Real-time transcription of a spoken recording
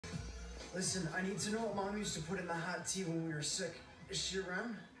Listen, I need to know what Mom used to put in the hot tea when we were sick. Is she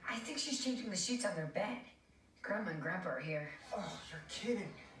around? I think she's changing the sheets on their bed. Grandma and Grandpa are here. Oh, you're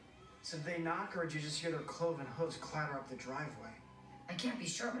kidding. So did they knock, or did you just hear their cloven hooves clatter up the driveway? I can't be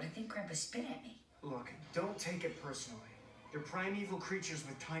sure, but I think Grandpa spit at me. Look, don't take it personally. They're primeval creatures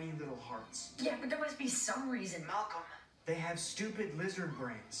with tiny little hearts. Yeah, but there must be some reason, Malcolm. They have stupid lizard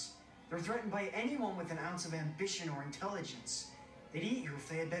brains. They're threatened by anyone with an ounce of ambition or intelligence. They'd eat you if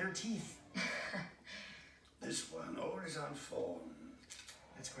they had better teeth. This one always on phone.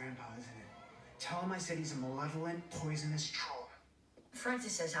 That's Grandpa, isn't it? Tell him I said he's a malevolent, poisonous troll.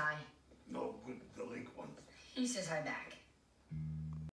 Francis says hi. No good delinquent. He says hi back.